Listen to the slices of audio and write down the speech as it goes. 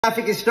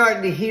Traffic is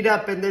starting to heat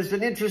up, and there's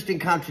an interesting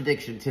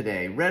contradiction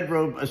today. Red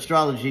Robe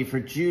Astrology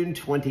for June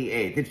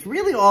 28th. It's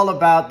really all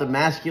about the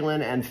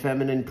masculine and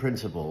feminine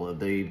principle,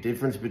 the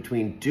difference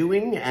between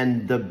doing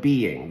and the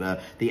being,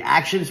 the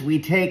actions we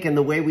take and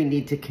the way we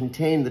need to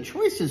contain the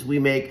choices we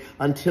make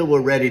until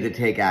we're ready to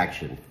take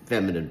action.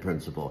 Feminine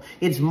principle.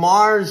 It's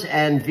Mars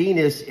and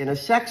Venus in a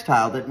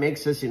sextile that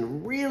makes us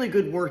in really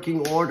good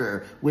working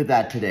order with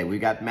that today.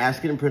 We've got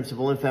masculine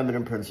principle and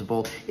feminine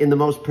principle in the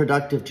most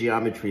productive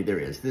geometry there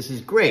is. This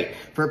is great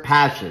for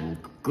passion,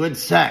 good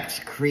sex,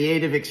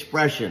 creative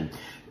expression,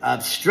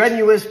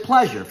 strenuous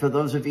pleasure for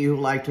those of you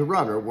who like to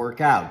run or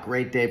work out.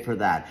 Great day for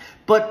that.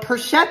 But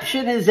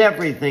perception is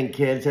everything,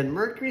 kids, and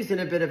Mercury's in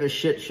a bit of a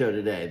shit show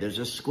today. There's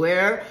a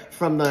square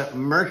from the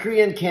Mercury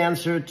in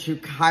Cancer to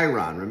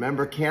Chiron.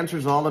 Remember,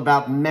 Cancer's all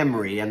about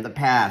memory and the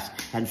past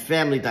and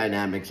family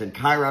dynamics, and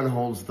Chiron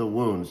holds the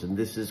wounds, and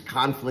this is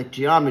conflict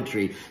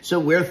geometry. So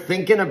we're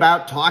thinking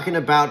about, talking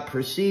about,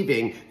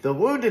 perceiving the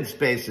wounded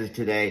spaces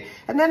today.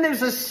 And then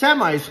there's a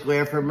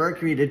semi-square from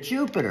Mercury to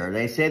Jupiter.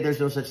 They say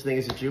there's no such thing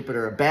as a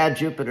Jupiter, a bad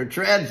Jupiter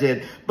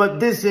transit, but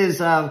this is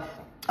a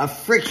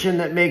friction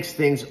that makes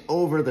things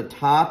over the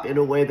top in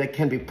a way that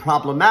can be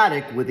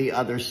problematic with the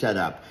other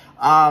setup.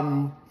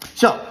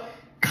 So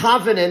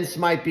confidence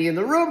might be in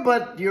the room,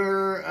 but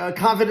your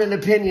confident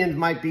opinions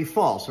might be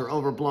false or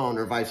overblown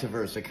or vice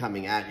versa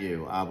coming at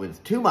you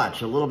with too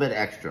much, a little bit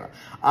extra.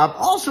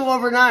 Also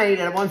overnight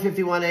at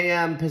 1:51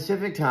 a.m.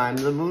 Pacific time,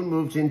 the moon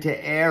moves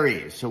into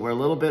Aries. So we're a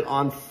little bit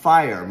on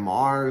fire.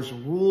 Mars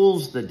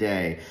rules the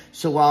day.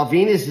 So while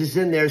Venus is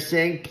in there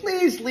saying,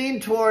 please lean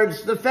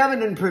towards the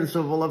feminine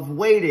principle of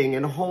waiting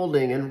and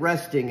holding and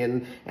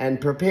resting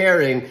and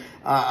preparing,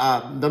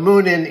 the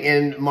moon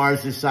in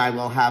Mars' side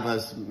will have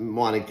us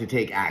wanting to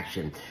take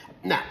action.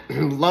 Now,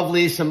 some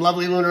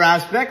lovely lunar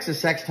aspects. A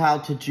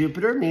sextile to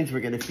Jupiter means we're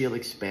going to feel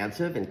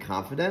expansive and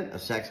confident. A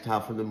sextile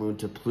from the moon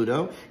to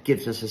Pluto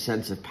gives us a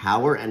sense of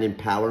power and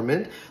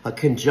empowerment. A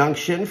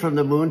conjunction from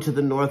the moon to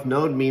the north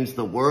node means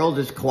the world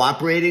is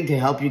cooperating to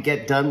help you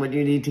get done what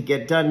you need to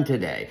get done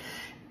today.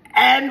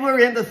 And we're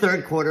in the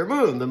third quarter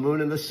moon. The moon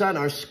and the sun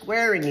are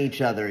squaring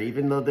each other.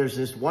 Even though there's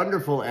this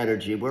wonderful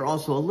energy, we're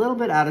also a little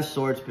bit out of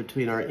sorts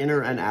between our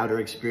inner and outer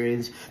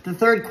experience. The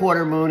third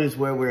quarter moon is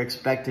where we're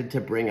expected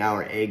to bring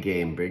our A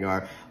game,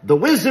 the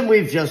wisdom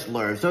we've just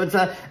learned. So it's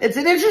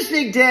an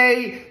interesting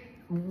day.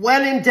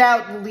 When in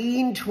doubt,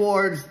 lean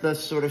towards the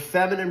sort of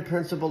feminine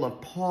principle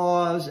of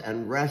pause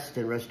and rest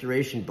and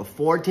restoration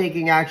before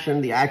taking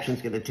action. The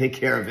action's going to take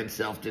care of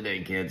itself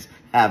today, kids.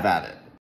 Have at it.